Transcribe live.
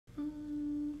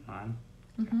On.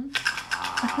 Mm-hmm.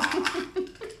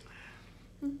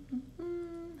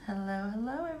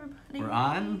 Hello, everybody. We're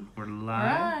on. We're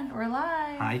live. We're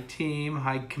live. Hi, team.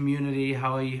 Hi, community.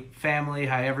 Hi, family.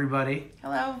 Hi, everybody.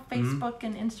 Hello, Facebook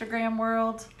and Instagram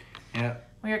world. Yeah.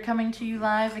 We are coming to you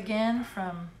live again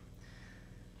from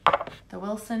the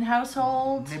Wilson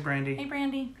household. Hey, Brandy. Hey,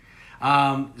 Brandy.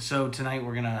 So tonight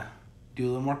we're gonna do a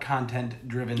little more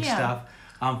content-driven stuff.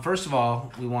 First of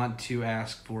all, we want to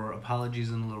ask for apologies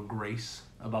and a little grace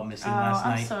about missing last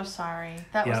night. I'm so sorry.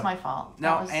 That was my fault.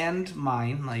 And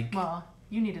mine. Well,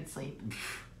 you needed sleep.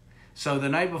 So the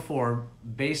night before,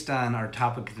 based on our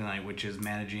topic tonight, which is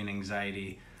managing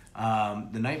anxiety,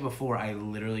 the night before I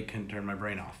literally couldn't turn my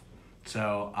brain off.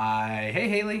 So hey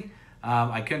Haley,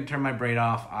 I couldn't turn my brain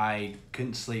off. I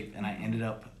couldn't sleep, and I ended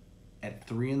up at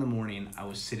 3 a.m. I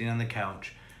was sitting on the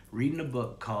couch reading a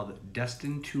book called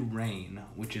Destined to Reign,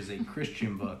 which is a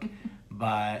Christian book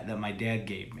that my dad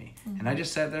gave me. Mm-hmm. And I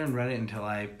just sat there and read it until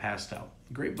I passed out.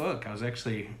 Great book. I was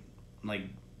actually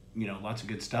lots of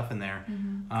good stuff in there.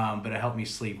 Mm-hmm. But it helped me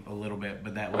sleep a little bit.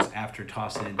 But that was after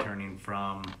tossing and turning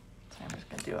from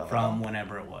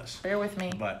whenever it was. Bear with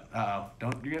me. But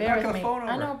you're gonna knock the phone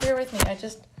over. I know, bear with me.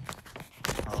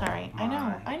 Sorry. I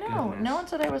know. Goodness. No one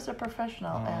said I was a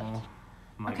professional at...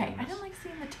 Okay, goodness. I don't like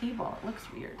seeing the table. It looks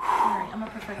weird. Sorry, I'm a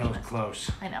perfectionist. That was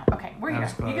close. I know. Okay, we're here.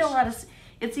 Close. You get a lot of...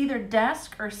 It's either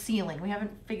desk or ceiling. We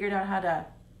haven't figured out how to...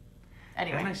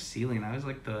 Anyway. That nice ceiling. I was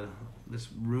like this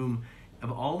room...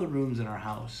 Of all the rooms in our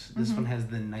house, this one has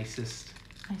the nicest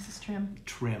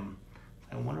trim.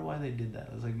 I wonder why they did that.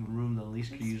 It was like the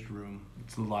least used room.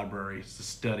 It's the library. It's the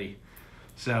study.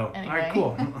 So, anyway. All right,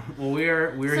 cool. Well,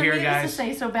 we're here, guys.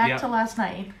 So back to last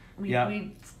night. We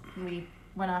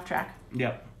went off track.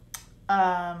 Yep.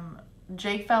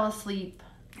 Jake fell asleep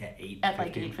at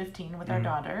 8:15. 8:15 with our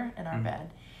daughter in our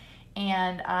bed.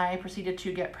 And I proceeded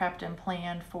to get prepped and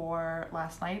planned for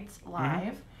last night's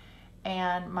live.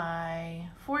 And my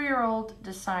 4-year-old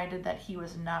decided that he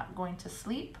was not going to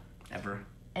sleep ever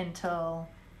until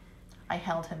I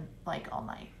held him all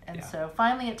night. And so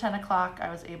finally at 10 o'clock, I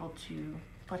was able to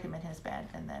put him in his bed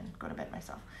and then go to bed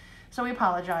myself. So we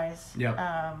apologize. Yep.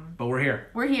 But we're here.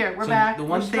 We're here. We're back. The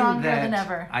one we're thing stronger that than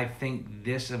ever. I think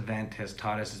this event has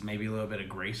taught us is maybe a little bit of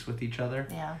grace with each other.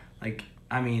 Yeah.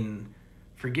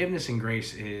 Forgiveness and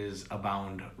grace is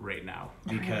abound right now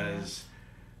because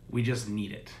we just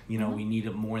need it. We need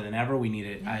it more than ever. We need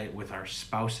it with our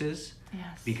spouses.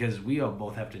 Yes. Because we all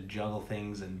both have to juggle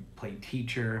things and play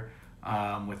teacher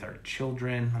with our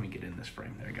children. Let me get in this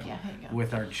frame. There you go. Yeah, there you go.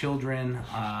 With our children,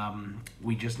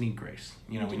 we just need grace.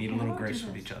 We need a little grace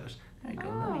with each other. There you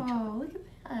go. Look at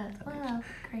that. Wow,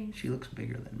 great. She looks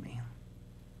bigger than me.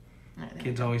 Right,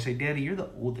 Kids always say, Daddy, you're the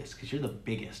oldest because you're the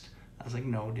biggest. I was like,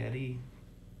 no, Daddy,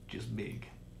 just big.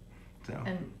 So.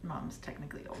 And Mom's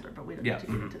technically older, but we don't need to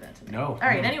get into that today. No. All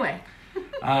right, anyway.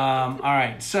 All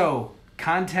right, so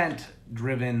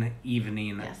content-driven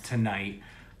evening tonight.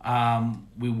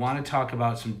 We want to talk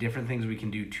about some different things we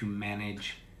can do to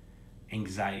manage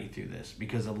anxiety through this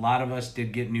because a lot of us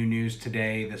did get new news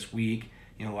today, this week.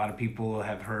 A lot of people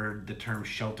have heard the term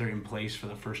shelter in place for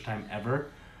the first time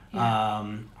ever. Yeah.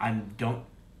 I don't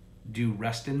do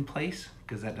rest in place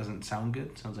because that doesn't sound good.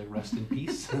 It sounds like rest in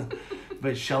peace.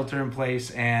 But shelter in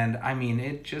place, and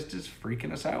it just is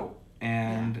freaking us out.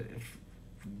 And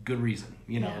good reason.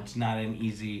 It's not an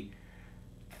easy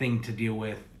thing to deal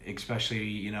with,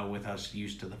 especially, with us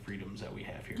used to the freedoms that we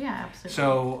have here. Yeah, absolutely.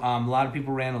 So a lot of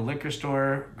people ran a liquor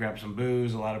store, grabbed some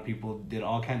booze. A lot of people did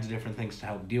all kinds of different things to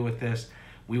help deal with this.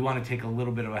 We want to take a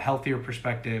little bit of a healthier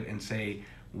perspective and say,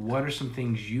 what are some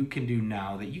things you can do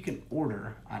now that you can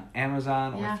order on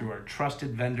Amazon or through our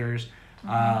trusted vendors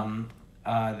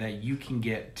that you can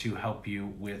get to help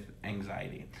you with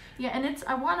anxiety? Yeah, and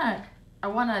I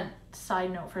wanna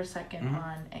side note for a second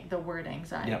on the word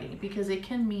anxiety because it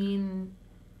can mean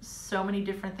so many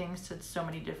different things to so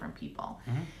many different people.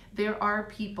 There are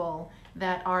people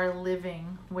that are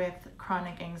living with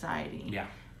chronic anxiety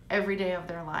every day of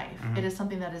their life. It is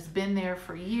something that has been there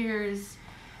for years.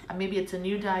 Maybe it's a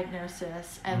new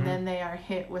diagnosis, and then they are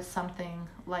hit with something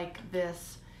like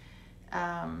this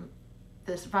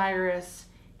virus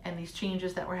and these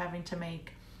changes that we're having to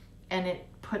make, and it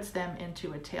puts them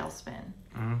into a tailspin.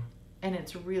 And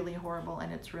it's really horrible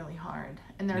and it's really hard.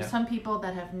 And there are some people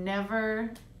that have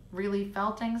never really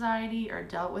felt anxiety or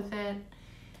dealt with it,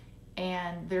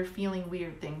 and they're feeling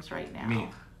weird things right now. Me.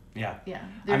 Yeah. Yeah.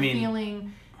 They're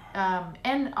feeling...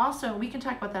 and also, we can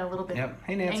talk about that a little bit. Yep.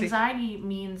 Hey, Nancy. Anxiety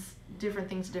means different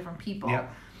things to different people.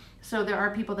 Yep. So there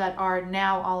are people that are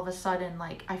now all of a sudden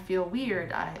I feel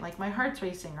weird, my heart's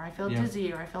racing, or I feel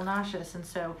dizzy, or I feel nauseous. And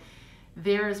so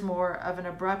there is more of an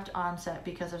abrupt onset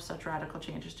because of such radical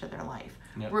changes to their life.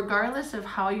 Yep. Regardless of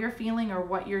how you're feeling or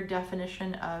what your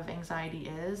definition of anxiety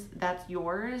is, that's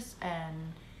yours,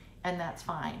 and that's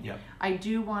fine. Yep. I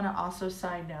do want to also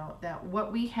side note that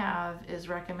what we have is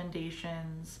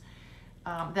recommendations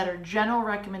that are general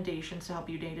recommendations to help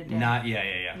you day to day. Not,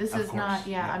 yeah. This of is course. not,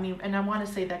 I mean, and I want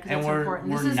to say that because and that's important.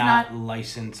 This we're is not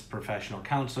licensed professional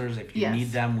counselors. If you Yes.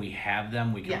 need them, we have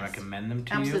them. We can Yes. recommend them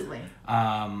to Absolutely.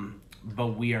 you. But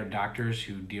we are doctors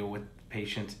who deal with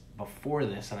patients before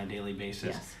this on a daily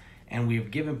basis. Yes. And we have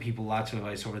given people lots of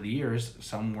advice over the years.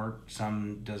 Some work,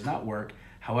 some does not work.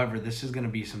 However, this is going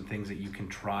to be some things that you can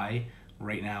try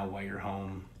right now while you're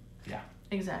home. Yeah.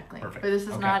 Exactly. Perfect. But this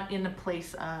is Okay. not in the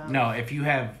place of... No, if you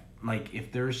have, like,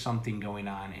 if there's something going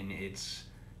on and it's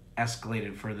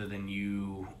escalated further than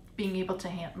you... being able to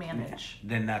manage.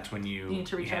 Then that's when you need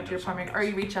to reach out to your primary, something or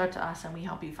else. you reach out to us and we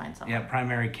help you find someone. Yeah,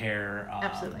 primary care,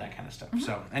 Absolutely. that kind of stuff.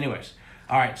 So, anyways,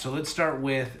 all right. So let's start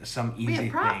with some easy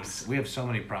props. things. We have so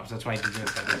many props. That's why I did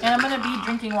this. And I'm going to be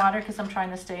drinking water because I'm trying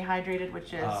to stay hydrated,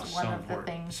 which is one so of important.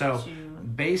 the things So, to...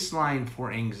 baseline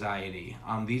for anxiety.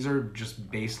 These are just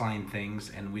baseline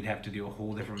things, and we'd have to do a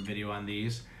whole different video on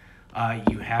these.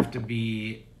 You have to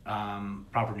be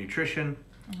proper nutrition.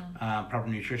 Proper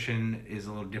nutrition is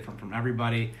a little different from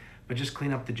everybody, but just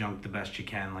clean up the junk the best you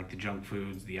can, like the junk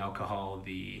foods, the alcohol,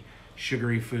 the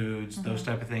sugary foods, those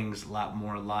type of things. A lot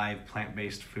more live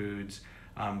plant-based foods,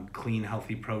 clean,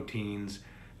 healthy proteins.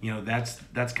 You know,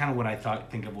 that's kind of what I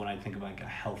think of when I think of like a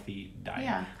healthy diet.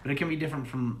 Yeah. But it can be different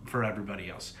for everybody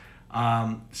else.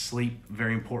 Sleep,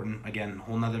 very important. Again,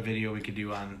 whole nother video we could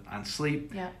do on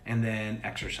sleep. Yeah. And then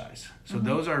exercise. So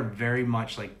those are very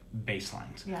much like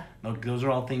baselines. Yeah. Like, those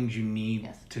are all things you need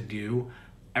Yes. to do.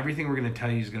 Everything we're going to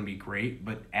tell you is going to be great,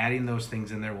 but adding those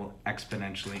things in there will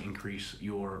exponentially increase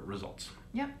your results.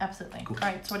 Yep, absolutely. Cool. All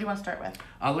right, so what do you want to start with?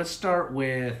 Let's start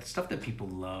with stuff that people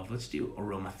love. Let's do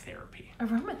aromatherapy.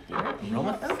 Aromatherapy.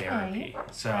 Aromatherapy. Okay.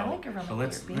 So, I like so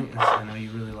let's. aromatherapy. I know you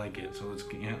really like it. So let's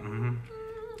get. Yeah.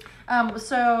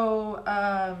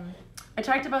 I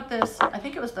talked about this, I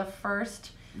think it was the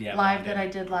first live that I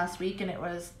did last week, and it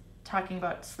was talking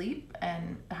about sleep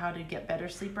and how to get better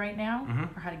sleep right now,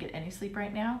 or how to get any sleep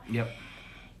right now. Yep.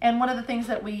 And one of the things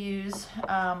that we use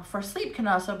for sleep can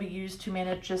also be used to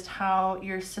manage just how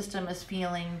your system is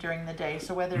feeling during the day.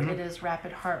 So whether it is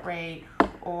rapid heart rate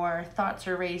or thoughts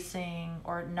are racing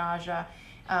or nausea,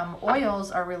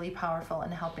 oils are really powerful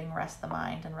in helping rest the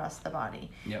mind and rest the body.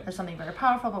 Yep. There's something very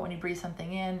powerful, but when you breathe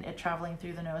something in, it traveling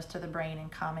through the nose to the brain and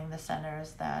calming the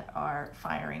centers that are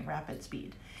firing rapid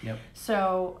speed. Yep.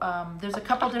 So there's a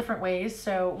couple different ways.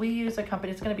 So we use a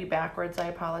company, it's going to be backwards, I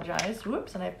apologize.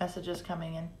 Whoops, and I have messages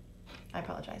coming in. I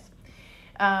apologize.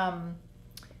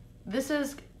 This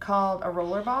is called a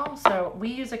roller ball. So we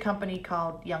use a company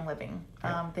called Young Living.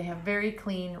 They have very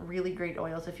clean, really great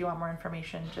oils. If you want more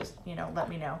information, just, let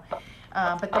me know.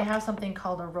 But they have something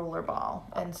called a roller ball.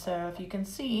 And so if you can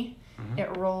see,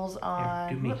 it rolls on...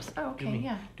 Here, do me. Whoops. Oh, okay,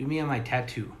 yeah. Do me on my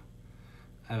tattoo.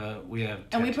 We have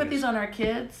tattoos. And we put these on our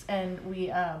kids, and we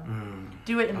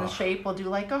do it in the shape. We'll do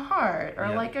like a heart, or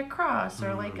like a cross,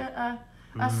 or like a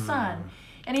sun.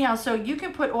 Anyhow, so you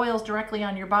can put oils directly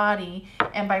on your body,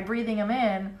 and by breathing them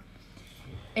in,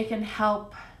 it can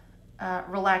help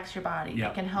relax your body.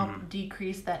 Yep. It can help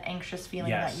decrease that anxious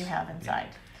feeling that you have inside.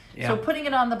 Yeah. So putting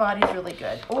it on the body is really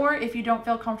good. Or if you don't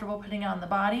feel comfortable putting it on the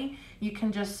body, you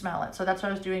can just smell it. So that's what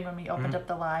I was doing when we opened up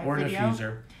the live video. Or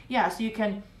diffuser. Yeah, so you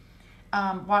can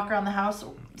walk around the house.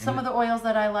 Some of the oils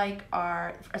that I like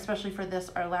are, especially for this,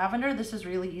 are lavender. This is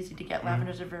really easy to get.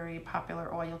 Lavender is a very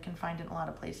popular oil. You can find it in a lot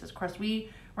of places. Of course, we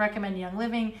recommend Young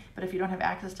Living, but if you don't have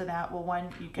access to that, well, one,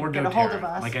 you can get a hold of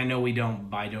us. Like, I know we don't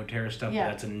buy doTERRA stuff, but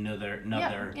that's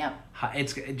another. Yeah.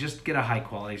 It's just get a high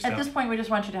quality stuff. At this point, we just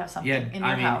want you to have something in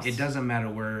your house. It doesn't matter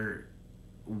where.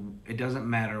 It doesn't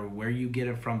matter where you get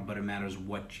it from, but it matters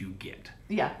what you get.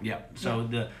 Yeah. Yep. So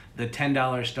the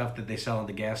 $10 stuff that they sell at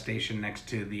the gas station next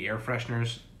to the air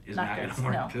fresheners is not going to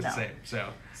work the same.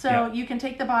 So you can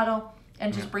take the bottle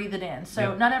and just breathe it in.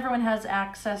 So not everyone has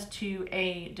access to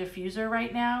a diffuser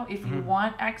right now. If you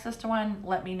want access to one,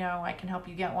 let me know. I can help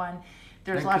you get one.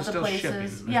 There's lots of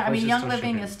places. Yeah, I mean, Young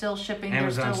Living is still shipping.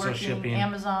 Amazon's they're still working.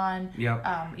 Amazon. Yep.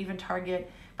 Even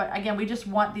Target. But again, we just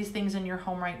want these things in your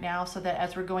home right now so that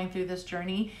as we're going through this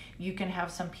journey, you can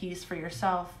have some peace for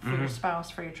yourself, for your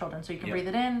spouse, for your children. So you can breathe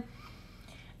it in,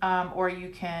 or you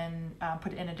can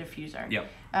put it in a diffuser. Yep.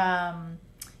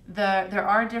 There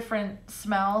are different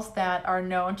smells that are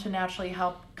known to naturally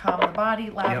help calm the body.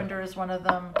 Lavender is one of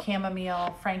them,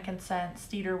 chamomile, frankincense,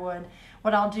 cedarwood.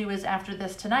 What I'll do is after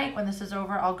this tonight, when this is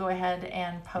over, I'll go ahead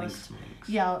and post. Links.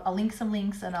 Yeah, I'll link some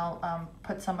links, and I'll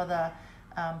put some of the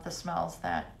smells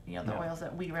that, the oils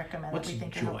that we recommend. What's that we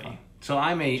think joy? are helpful. So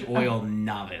I'm a oil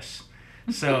novice.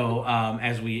 So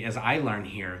as I learn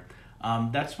here,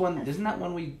 that's one. Isn't that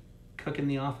one we cook in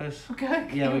the office?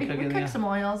 Yeah, we cook some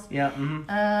oils. Yeah.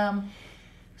 Mm-hmm.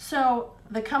 So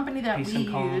the company that we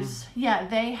use,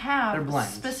 they have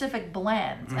specific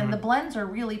blends, and the blends are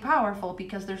really powerful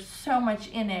because there's so much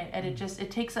in it, and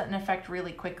it takes an effect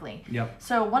really quickly. Yep.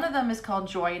 So one of them is called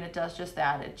Joy, and it does just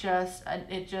that. It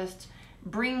just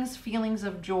brings feelings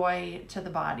of joy to the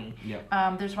body.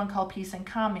 Yep. There's one called Peace and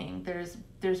Calming.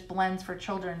 There's blends for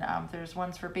children. There's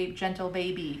ones for gentle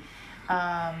baby.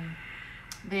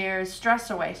 There's Stress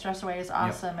Away. Stress Away is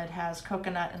awesome. Yep. It has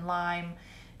coconut and lime.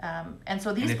 And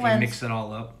so these blends. You mix it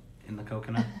all up in the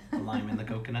coconut, the lime in the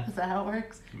coconut. Is that how it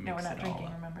works? No, we're not drinking,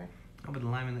 remember? Oh, but the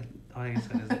lime in the. Oh, I guess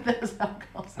that is it. That's how it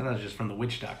goes. I thought it was just from the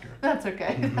witch doctor. That's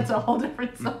okay. That's a whole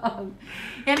different song.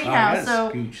 Anyhow,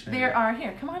 so there are.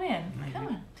 Here, come on in. Come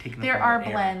on. There are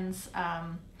blends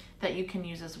that you can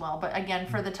use as well. But again,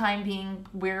 for the time being,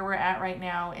 where we're at right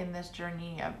now in this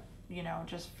journey of,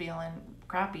 just feeling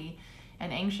crappy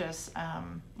and anxious,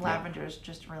 lavender is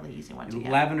just a really easy one to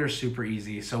get. Lavender is super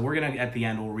easy. So we're going to, at the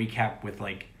end, we'll recap with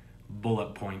like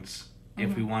bullet points.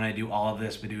 If we want to do all of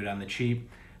this, but do it on the cheap,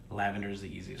 lavender is the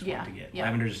easiest one to get.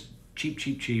 Lavender's cheap.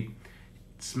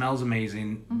 It smells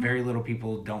amazing. Very little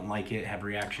people don't like it, have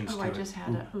reactions to it. I just had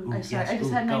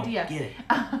an idea. Get it.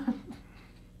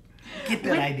 Get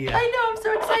that idea. I know, I'm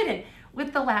so excited.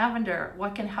 With the lavender,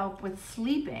 what can help with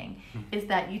sleeping is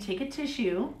that you take a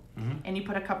tissue and you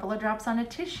put a couple of drops on a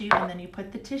tissue, and then you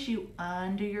put the tissue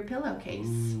under your pillowcase.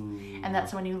 And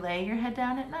that's when you lay your head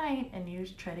down at night and you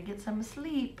try to get some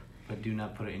sleep. But do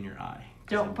not put it in your eye.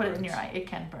 Don't put it in your eye. It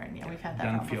can burn. Yeah, we've had that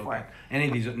problem before. Good. Any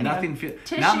of these, not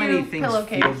many things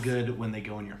feel good when they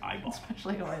go in your eyeball.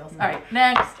 Especially oils. All right,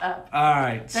 next up. All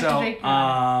right,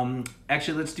 so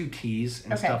actually let's do teas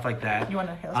and stuff like that. You want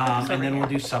to and then we'll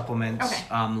do supplements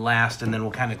last, and then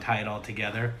we'll kind of tie it all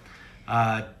together.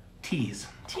 Teas.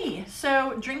 Tea.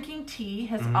 So drinking tea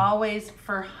has always,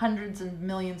 for hundreds and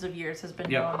millions of years, has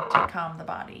been known to calm the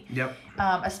body. Yep.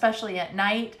 Especially at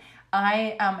night.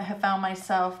 I have found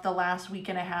myself the last week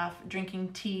and a half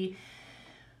drinking tea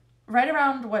right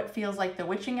around what feels like the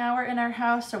witching hour in our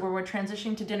house. So where we're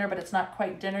transitioning to dinner, but it's not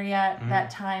quite dinner yet. That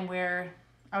time where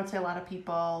I would say a lot of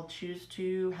people choose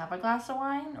to have a glass of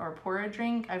wine or pour a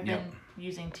drink. I've been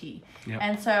using tea.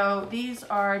 And so these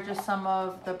are just some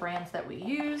of the brands that we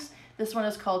use. This one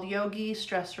is called Yogi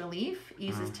Stress Relief.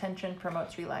 Eases tension,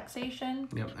 promotes relaxation.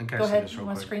 Go ahead. You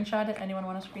want to screenshot it? Anyone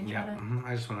want to screenshot it?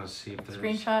 I just want to see if there's...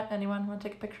 Screenshot? Anyone want to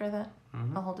take a picture of that?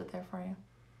 I'll hold it there for you.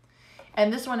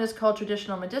 And this one is called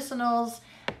Traditional Medicinals.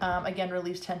 Again,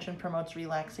 relieves tension, promotes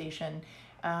relaxation.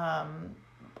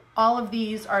 All of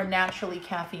these are naturally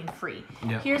caffeine free.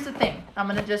 Here's the thing. I'm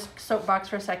going to just soapbox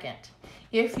for a second.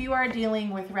 If you are dealing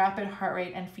with rapid heart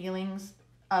rate and feelings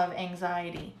of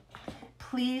anxiety,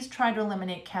 please try to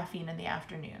eliminate caffeine in the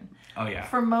afternoon. Oh, yeah.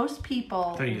 For most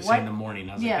people... I thought you were saying in the morning.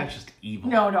 I was like, that's just evil.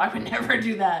 No, I would never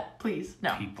do that. Please,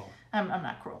 no. People. I'm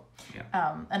not cruel.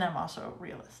 And I'm also a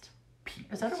realist.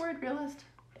 Is that a word, realist?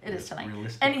 It is tonight.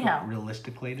 Anyhow.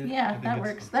 Realistically? Yeah, that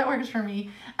works. That works for me.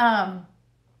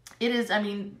 It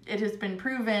has been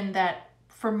proven that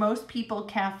for most people,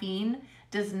 caffeine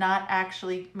does not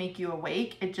actually make you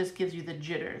awake. It just gives you the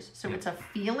jitters. So it's a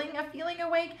feeling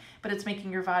awake, but it's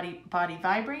making your body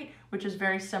vibrate, which is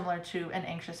very similar to an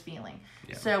anxious feeling.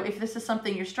 So if this is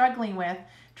something you're struggling with,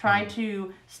 try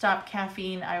to stop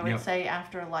caffeine, I would say,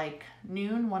 after like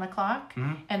noon, 1 o'clock,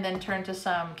 and then turn to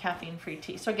some caffeine-free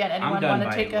tea. So again, anyone want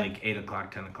to take like 8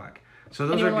 o'clock, 10 o'clock. So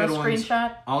those are good ones.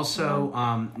 Screenshot? Also,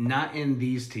 not in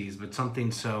these teas, but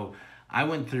something. So I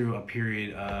went through a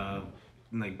period of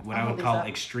like what I would call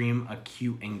extreme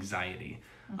acute anxiety.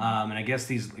 And I guess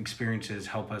these experiences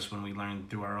help us when we learn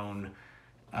through our own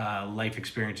life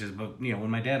experiences. But, when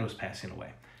my dad was passing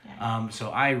away.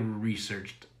 So I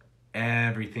researched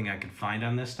everything I could find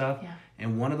on this stuff.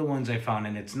 And one of the ones I found,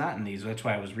 and it's not in these, that's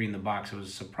why I was reading the box, I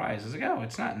was surprised. I was like, oh,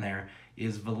 it's not in there,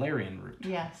 is valerian root.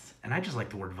 Yes. And I just like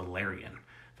the word valerian.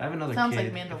 If I have another Sounds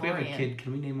kid, like if we have a kid,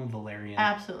 can we name him Valerian?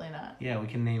 Absolutely not. Yeah, we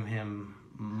can name him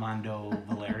Mondo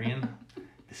Valerian.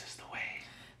 This is the way.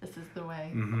 This is the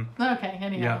way. Okay,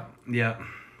 anyhow. Yeah.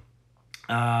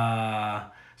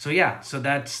 So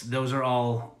those are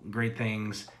all great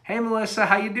things. Hey, Melissa,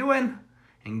 how you doing?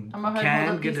 And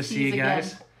Ken, good to see you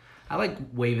guys. I like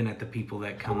waving at the people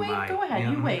that come by. Go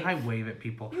ahead, you wave. I wave at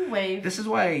people. You wave. This is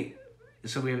why,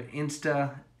 so we have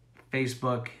Insta,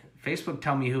 Facebook. Facebook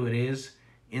tell me who it is.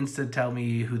 Insta tell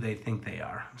me who they think they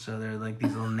are. So they're like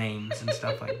these little names and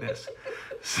stuff like this.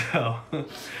 So.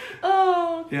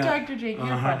 Oh, yeah. Dr. Jake, you're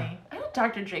funny. I know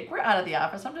Dr. Jake. We're out of the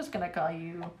office. I'm just going to call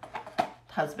you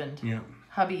husband. Yeah.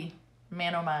 Hubby.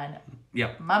 Man oh man.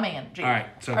 Yep. My man, Jake. All right,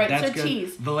 so that's good.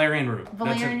 Teas. Valerian root.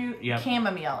 Valerian root, yep.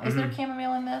 Chamomile. Is there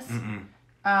chamomile in this?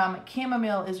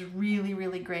 Chamomile is really,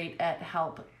 really great at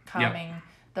help calming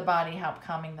the body, help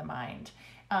calming the mind.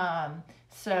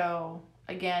 So,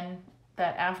 again,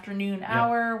 that afternoon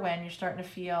hour when you're starting to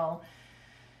feel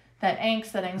that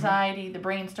angst, that anxiety, the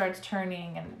brain starts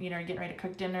turning and, you're getting ready to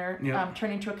cook dinner,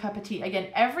 turning to a cup of tea. Again,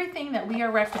 everything that we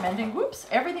are recommending,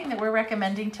 everything that we're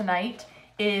recommending tonight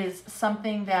is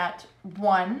something that,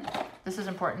 one, this is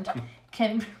important,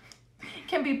 can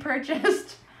be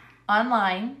purchased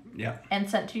online and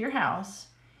sent to your house.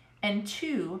 And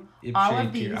two, all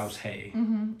of these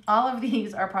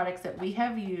are products that we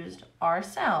have used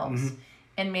ourselves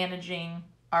in managing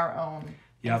our own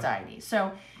anxiety.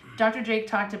 So Dr. Jake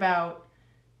talked about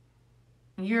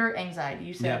your anxiety.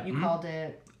 You said you called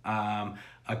it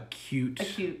acute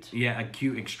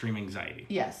extreme anxiety.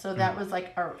 Yes, so that was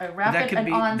like a rapid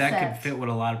onset. That could fit what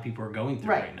a lot of people are going through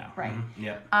right now. Right.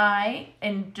 Yep.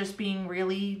 And just being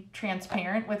really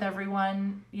transparent with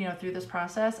everyone, through this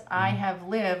process, I have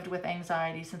lived with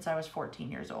anxiety since I was 14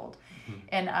 years old.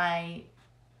 And I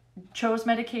chose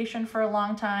medication for a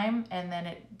long time, and then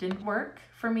it didn't work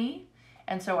for me.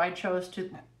 And so I chose to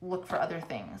look for other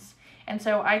things. And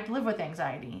so I live with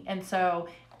anxiety. And so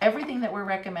everything that we're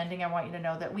recommending, I want you to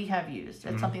know that we have used.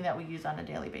 It's something that we use on a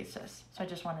daily basis. So I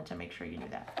just wanted to make sure you knew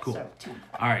that. Cool. So, tea.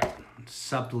 All right.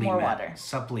 More water.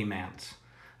 Supplements.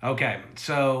 Okay.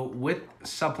 So with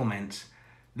supplements,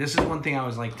 this is one thing I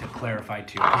always like to clarify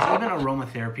too. Because even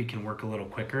aromatherapy can work a little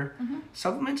quicker.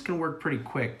 Supplements can work pretty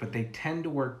quick, but they tend to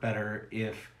work better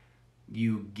if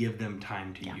you give them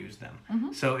time to use them.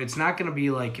 So it's not going to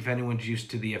be like if anyone's used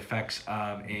to the effects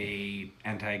of a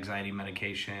anti-anxiety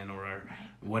medication or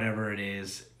whatever it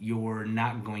is, you're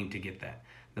not going to get that.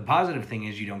 The positive thing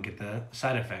is you don't get the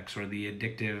side effects or the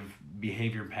addictive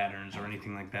behavior patterns or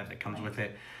anything like that comes with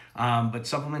it. But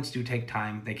supplements do take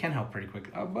time. They can help pretty quick.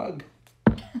 A bug.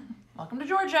 Welcome to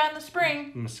Georgia in the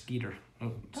spring. Mosquito.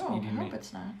 Oh, I hope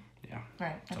it's not. Yeah.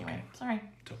 Right. Anyway, sorry.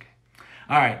 It's okay.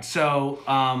 All right.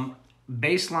 So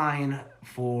baseline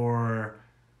for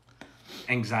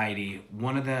anxiety,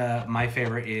 my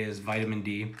favorite is vitamin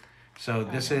D. So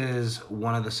this is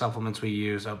one of the supplements we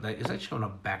use. Is that showing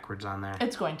up backwards on there?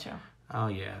 It's going to. Oh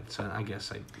yeah, so I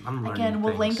guess I'm learning. Again,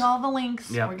 we'll link all the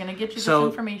links. Yep. We're gonna get you this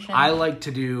information. I like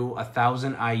to do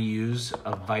 1,000 IUs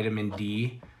of vitamin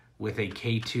D with a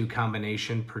K2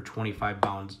 combination per 25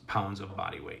 pounds of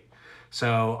body weight.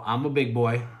 So I'm a big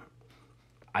boy.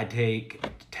 I take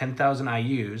 10,000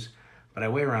 IUs, but I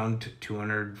weigh around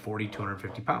 240,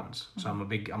 250 pounds. So I'm a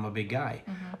big guy.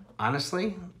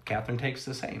 Honestly, Catherine takes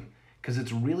the same because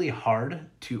it's really hard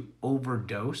to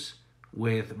overdose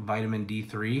with vitamin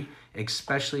D3,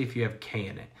 especially if you have K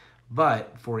in it.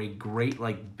 But for a great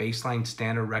baseline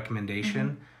standard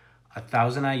recommendation,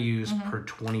 1,000 IUs per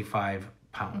 25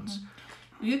 pounds.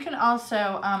 You can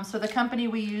also, so the company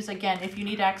we use, again, if you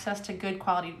need access to good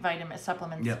quality vitamin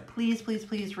supplements,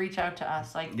 please reach out to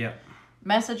us.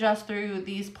 Message us through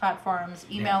these platforms,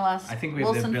 email us. I think we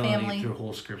have the ability through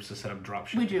Whole Scripts to set up drop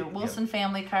shipping. We do. Wilson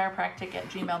Family Chiropractic at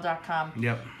gmail.com.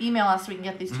 Yep. Email us so we can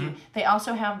get these to you. They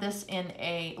also have this in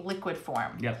a liquid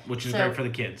form. Yep, which is great for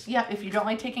the kids. Yeah, if you don't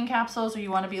like taking capsules or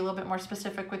you want to be a little bit more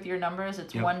specific with your numbers,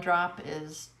 it's one drop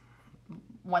is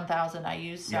 1,000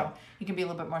 IUs, so you can be a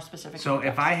little bit more specific. So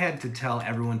if I had to tell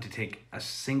everyone to take a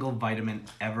single vitamin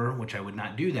ever, which I would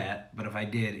not do that, but if I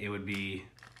did, it would be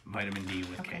vitamin D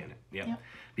with K in it. Yep.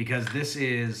 Because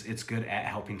it's good at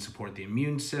helping support the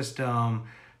immune system,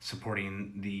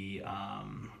 supporting the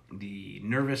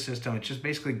nervous system. It's just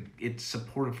basically, it's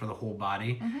supportive for the whole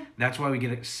body. That's why we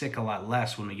get sick a lot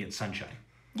less when we get sunshine.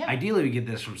 Ideally, we get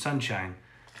this from sunshine,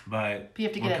 but you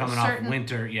have to we're get coming off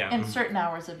winter. In certain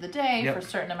hours of the day for a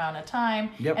certain amount of time.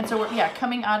 And so we're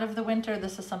coming out of the winter,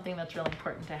 this is something that's really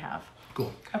important to have.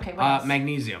 Cool. Okay, what else?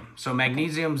 Magnesium. So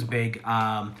magnesium's big.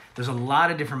 There's a lot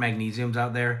of different magnesiums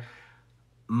out there.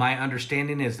 My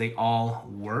understanding is they all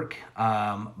work,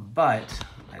 but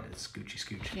that is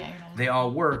scooch. Yeah, they all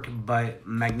work, but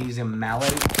magnesium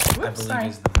malate, I believe,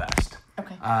 is the best.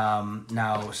 Okay.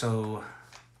 Now, so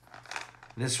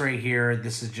this right here,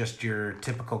 this is just your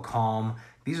typical Calm.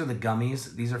 These are the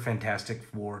gummies. These are fantastic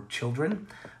for children,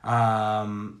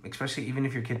 especially even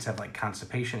if your kids have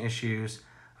constipation issues.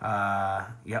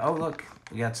 Yeah. Oh, look,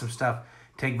 we got some stuff.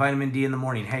 Take vitamin D in the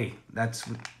morning. Hey, that's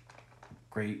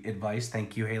great advice.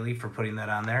 Thank you, Haley, for putting that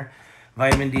on there.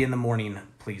 Vitamin D in the morning,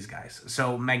 please, guys.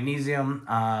 So magnesium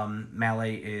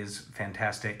malate is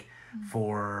fantastic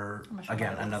for,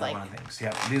 again, another one of the things.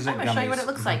 Yeah, these are I'm going to show you what it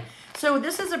looks like. So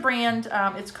this is a brand,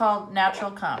 it's called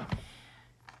Natural Calm.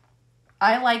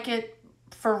 I like it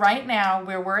for right now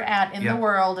where we're at in the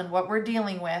world and what we're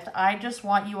dealing with. I just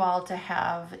want you all to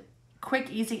have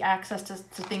quick, easy access to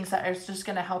things that are just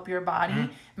going to help your body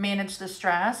manage the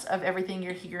stress of everything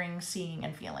you're hearing, seeing,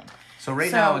 and feeling. So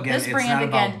now, again, it's not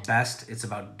about best, it's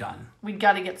about done. We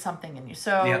got to get something in you.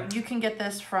 So you can get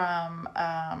this from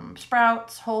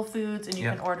Sprouts, Whole Foods, and you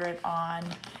can order it on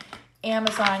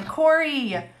Amazon.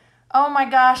 Corey, oh my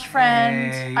gosh,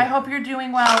 friend. Hey. I hope you're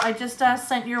doing well. I just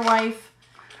sent your wife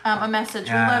a message.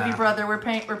 We love you, brother. We're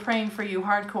praying for you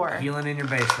hardcore. Healing in your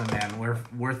basement, man.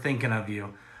 We're thinking of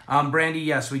you. Brandy,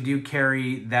 yes, we do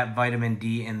carry that vitamin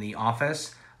D in the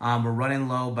office. We're running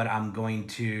low, but I'm going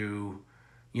to,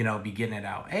 be getting it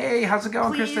out. Hey, how's it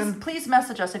going, Kristen? Please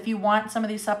message us if you want some of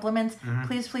these supplements.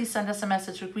 Please send us a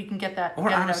message so we can get that.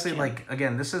 Or honestly,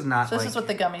 again, this is not. So this is what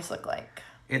the gummies look like.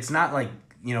 It's not like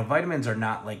vitamins are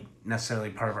not necessarily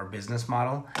part of our business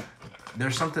model.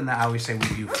 There's something that I always say we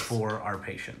do for our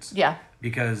patients. Yeah.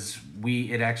 Because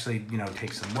it actually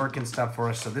takes some work and stuff for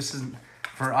us. So this is.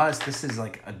 For us, this is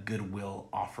like a goodwill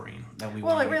offering that we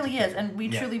want. Well, it really is. And we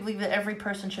truly believe that every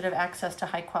person should have access to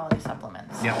high-quality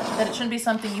supplements. Yeah. That it shouldn't be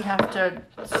something you have to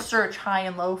search high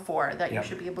and low for, that you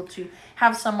should be able to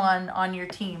have someone on your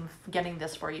team getting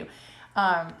this for you.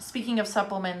 Speaking of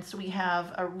supplements, we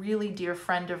have a really dear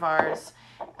friend of ours,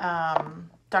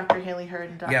 Dr. Haley Hurd.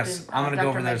 And Dr. Yes, I'm going to go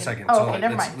over that in a second. Oh, okay,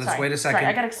 never mind. Let's wait a second. Sorry,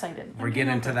 I got excited. We're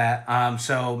getting into that.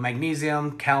 So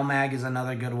magnesium, CalMag is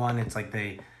another good one. It's like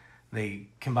they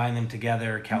combine them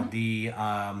together, Cal-D.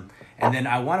 And then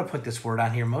I want to put this word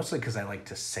on here mostly because I like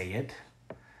to say it.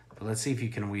 But let's see if you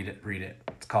can read it.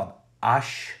 It's called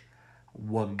ashwagandha.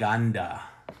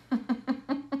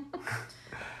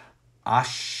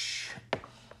 Ashwagandha.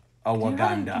 Do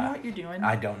you know what you're doing?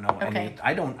 I don't know any.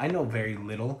 I know very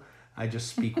little. I just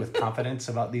speak with confidence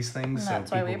about these things. That's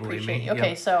so why we appreciate you.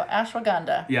 Okay, so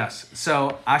ashwagandha. Yes.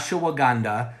 So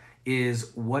ashwagandha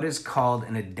is what is called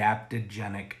an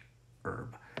adaptogenic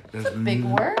herb. That's a big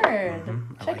word.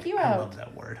 Check you out. I love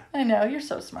that word. I know, you're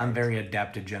so smart. I'm very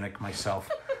adaptogenic myself.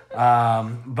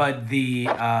 But there's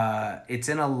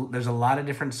a lot of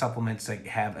different supplements that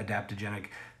have adaptogenic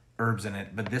herbs in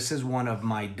it, but this is one of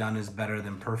my done is better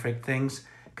than perfect things,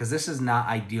 because this is not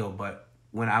ideal, but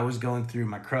when I was going through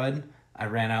my crud, I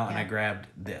ran out and I grabbed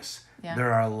this. Yeah.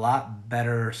 There are a lot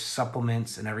better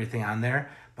supplements and everything on there,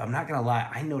 but I'm not going to lie,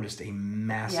 I noticed a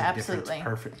massive difference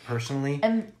personally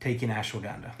taking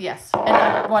ashwagandha. Yes, and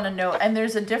I want to note, and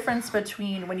there's a difference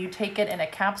between when you take it in a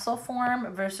capsule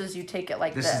form versus you take it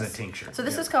like this. This is a tincture. So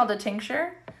this is called a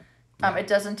tincture. It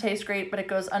doesn't taste great, but it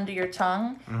goes under your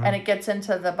tongue, and it gets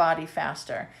into the body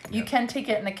faster. You can take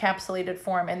it in a capsulated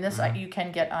form, and this you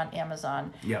can get on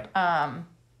Amazon. Yep.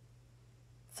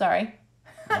 Sorry.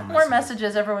 More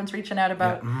messages. Everyone's reaching out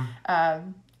about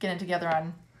getting together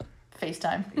on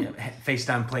FaceTime.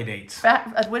 FaceTime play dates.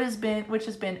 Which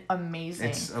has been amazing.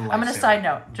 It's I'm going to side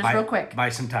note, real quick. Buy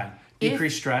some time.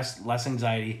 Decrease stress, less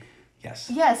anxiety.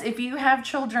 Yes. Yes, if you have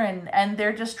children and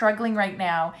they're just struggling right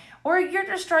now, or you're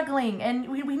just struggling, and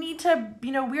we need to,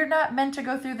 we're not meant to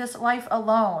go through this life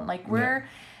alone. Like we're,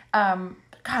 one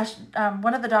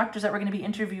of the doctors that we're going to be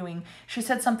interviewing, she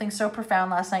said something so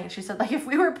profound last night. She said, if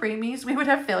we were preemies, we would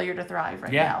have failure to thrive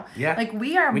right now. Yeah.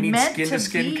 We need meant skin to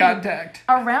skin be contact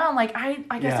around. I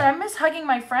said, I miss hugging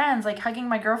my friends, hugging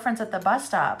my girlfriends at the bus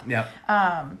stop. Yeah.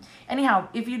 Anyhow,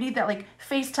 if you need that,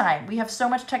 FaceTime, we have so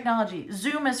much technology.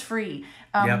 Zoom is free.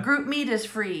 Group Meet is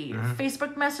free.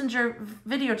 Facebook Messenger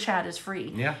video chat is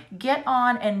free. Yeah. Get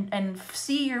on and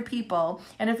see your people.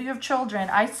 And if you have children,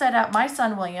 I set up my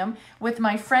son William with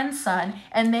my friend's son,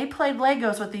 and they played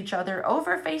Legos with each other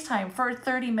over FaceTime for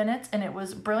 30 minutes, and it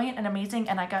was brilliant and amazing,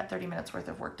 and I got 30 minutes worth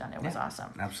of work done. It was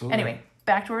awesome. Absolutely. Anyway,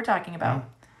 back to what we're talking about.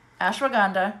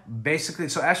 Ashwagandha. Basically,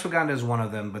 so ashwagandha is one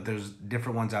of them, but there's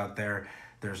different ones out there.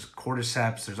 There's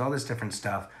cordyceps. There's all this different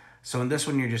stuff. So in this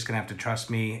one, you're just going to have to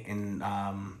trust me and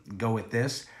go with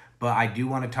this. But I do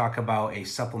want to talk about a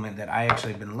supplement that I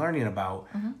actually have been learning about.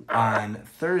 On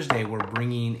Thursday, we're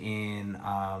bringing in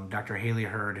Dr. Haley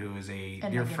Hurd, who is a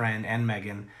dear friend, and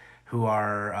Megan, who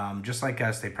are just like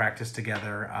us. They practice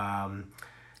together. Out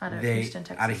of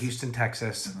Houston,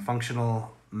 Texas.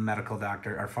 Functional medical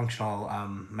doctor, or functional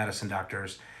medicine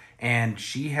doctors. And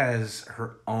she has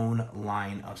her own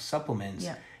line of supplements.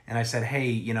 Yeah. And I said, hey,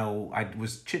 you know, I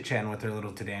was chit-chatting with her a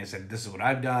little today. I said, this is what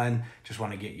I've done. Just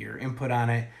want to get your input on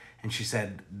it. And she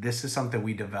said, this is something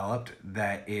we developed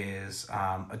that is,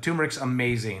 turmeric's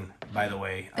amazing, by the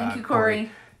way. Thank you,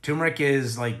 Corey. Turmeric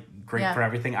is like great for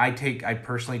everything. I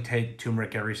personally take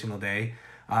turmeric every single day.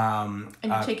 And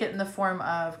you take it in the form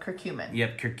of curcumin.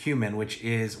 Yep, curcumin, which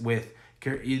is with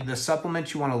the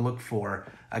supplements you want to look for.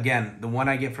 Again, the one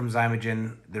I get from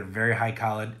Zymogen, they're very high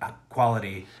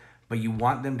quality, but you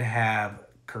want them to have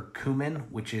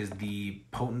curcumin, which is the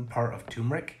potent part of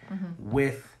turmeric,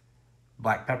 with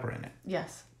black pepper in it.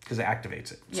 Yes. Because it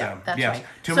activates it. Yeah, so, that's right.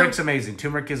 Turmeric's amazing.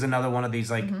 Turmeric is another one of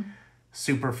these like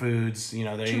superfoods. You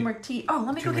know, turmeric tea. Oh,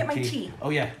 let me go get my tea. Oh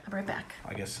yeah. I'll be right back.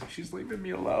 I guess she's leaving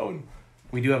me alone.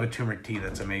 We do have a turmeric tea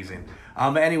that's amazing.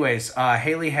 But anyways,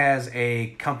 Haley has a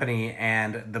company,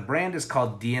 and the brand is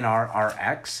called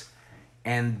DNRRX,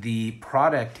 and the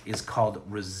product is called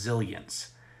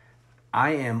Resilience.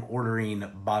 I am ordering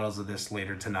bottles of this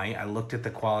later tonight. I looked at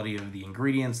the quality of the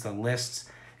ingredients, the lists,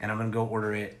 and I'm going to go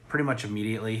order it pretty much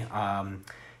immediately.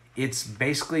 It's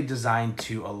basically designed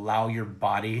to allow your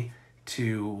body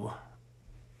to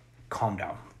calm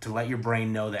down, to let your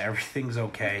brain know that everything's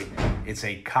okay. It's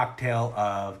a cocktail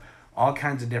of all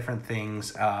kinds of different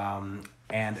things and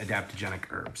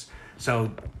adaptogenic herbs.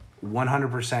 So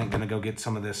 100% going to go get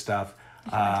some of this stuff.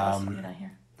 You're not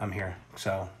here. I'm here.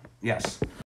 So, yes.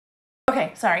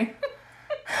 Okay, sorry.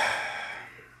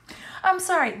 I'm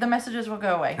sorry. The messages will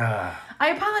go away. I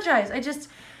apologize. This is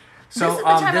the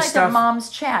time I said mom's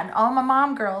chat. All my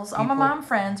mom girls, all my mom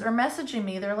friends are messaging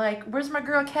me. They're like, where's my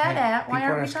girl Kat at? Why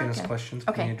aren't we talking? People are asking us questions.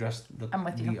 Okay. Can you address the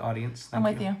audience? I'm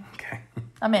with you. Okay.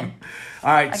 I'm in.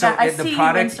 All right. The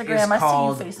product is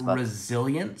called Facebook.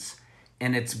 Resilience,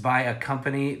 and it's by a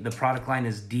company. The product line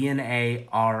is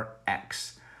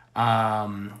DNARX.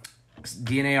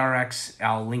 DNARX,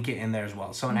 I'll link it in there as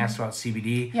well. Someone asked about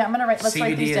CBD. Yeah, I'm going to let's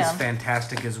write these down. CBD is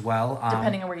fantastic as well.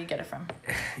 Depending on where you get it from.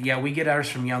 Yeah, we get ours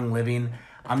from Young Living.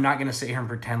 I'm not going to sit here and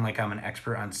pretend like I'm an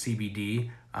expert on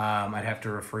CBD. I'd have to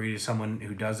refer you to someone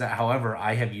who does that. However,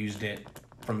 I have used it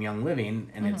from Young Living,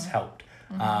 and it's helped.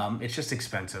 It's just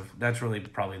expensive. That's really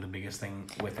probably the biggest thing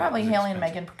with it. Probably Haley and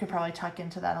Megan could probably talk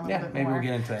into that a little bit more. Maybe we'll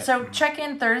get into that. So check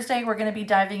in Thursday. We're going to be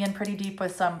diving in pretty deep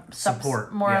with some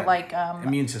support, more like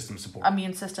immune system support,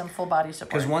 immune system, full body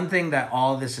support. Because one thing that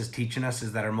all this is teaching us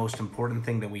is that our most important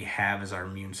thing that we have is our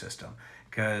immune system.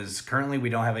 Because currently we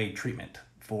don't have a treatment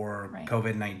for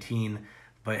COVID-19.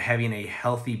 But having a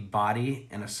healthy body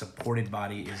and a supported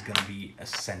body is going to be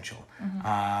essential.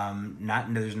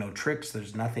 There's no tricks.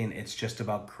 There's nothing. It's just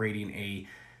about creating a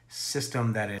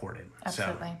system that is supported.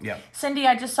 Absolutely. So, Cindy,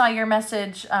 I just saw your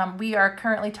message. We are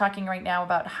currently talking right now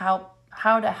about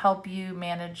how to help you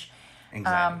manage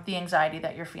the anxiety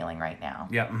that you're feeling right now.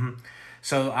 Yeah.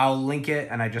 So I'll link it,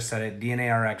 and I just said it.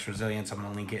 DNARX Resilience. I'm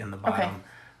going to link it in the bottom.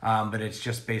 Okay. But it's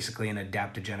just basically an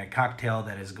adaptogenic cocktail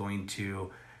that is going to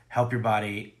help your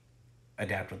body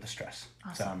adapt with the stress.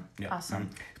 Awesome. So, yeah. Awesome.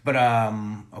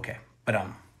 Okay.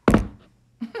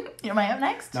 Am I up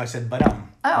next? No, I said Oh,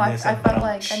 I felt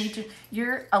like I need to.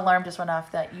 Your alarm just went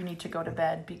off that you need to go to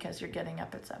bed because you're getting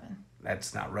up at 7.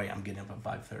 That's not right. I'm getting up at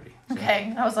 5:30. So.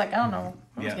 Okay. I was like, I don't know.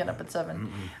 Who's getting up at 7?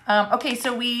 Okay,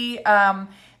 so we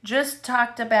just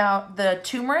talked about the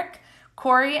turmeric.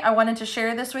 Corey, I wanted to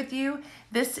share this with you.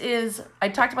 I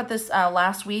talked about this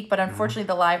last week, but unfortunately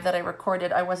the live that I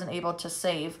recorded, I wasn't able to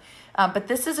save. But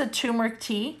this is a turmeric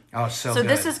tea. Oh, so good.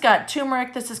 This has got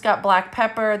turmeric, this has got black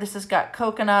pepper, this has got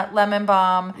coconut, lemon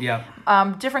balm,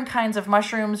 different kinds of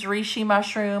mushrooms, reishi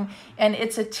mushroom, and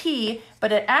it's a tea,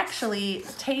 but it actually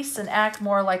tastes and acts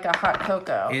more like a hot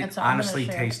cocoa. It honestly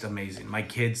tastes amazing. My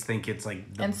kids think it's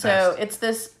like the best. So it's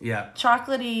this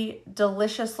chocolatey,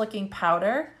 delicious looking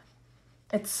powder.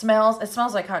 It smells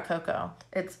like hot cocoa.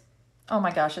 Oh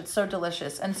my gosh, it's so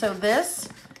delicious. And so this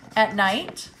at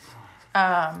night,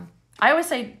 I always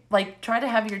say like try to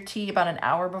have your tea about an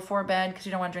hour before bed because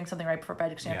you don't want to drink something right before bed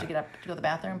because you have to get up to go to the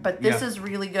bathroom. But this is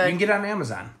really good. You can get it on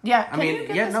Amazon. Yeah.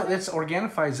 It's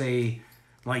Organifi's you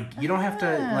don't have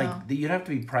to you don't have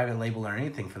to be private label or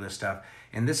anything for this stuff.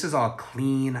 And this is all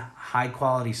clean, high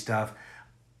quality stuff.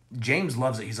 James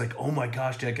loves it. He's like, oh my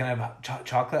gosh, Dad, can I have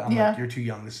chocolate? I'm like, you're too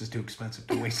young. This is too expensive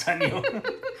to waste on you.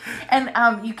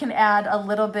 And you can add a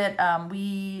little bit.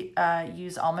 We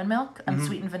use almond milk,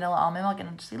 sweetened vanilla almond milk,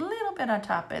 and just a little bit on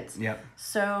top. It's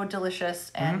so delicious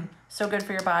and so good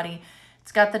for your body.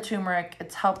 It's got the turmeric.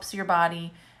 It helps your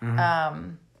body.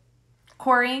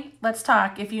 Corey, let's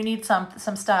talk. If you need some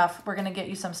stuff, we're going to get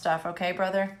you some stuff. Okay,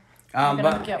 brother?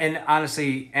 And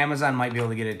honestly, Amazon might be able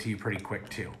to get it to you pretty quick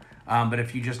too. But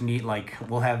if you just need, like,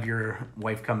 we'll have your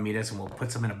wife come meet us and we'll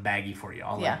put some in a baggie for you,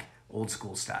 all like old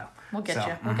school style. We'll get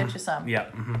you. We'll get you some.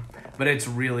 Yeah. But it's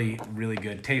really, really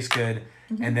good. Tastes good.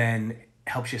 And then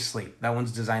helps you sleep. That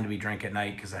one's designed to be drank at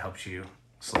night because it helps you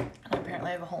sleep. And apparently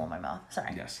I have a hole in my mouth.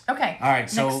 Sorry. Yes. Okay. All right.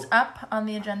 So next up on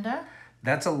the agenda.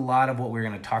 That's a lot of what we're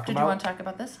going to talk about. Did you want to talk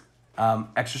about this?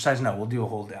 Exercise? No, we'll do a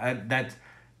whole. That's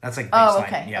like baseline. Oh,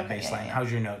 okay. Yeah, okay, baseline. Yeah.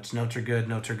 How's your notes? Notes are good.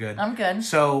 Notes are good. I'm good.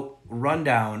 So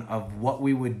rundown of what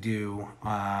we would do.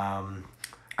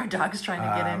 Our dog's trying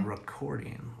to get in.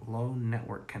 Recording. Low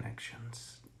network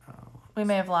connections. We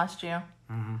may have lost you.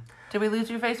 Did we lose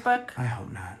your Facebook? I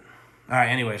hope not. All right.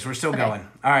 Anyways, we're still going.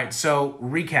 All right. So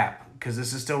recap, because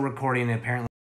this is still recording. And apparently.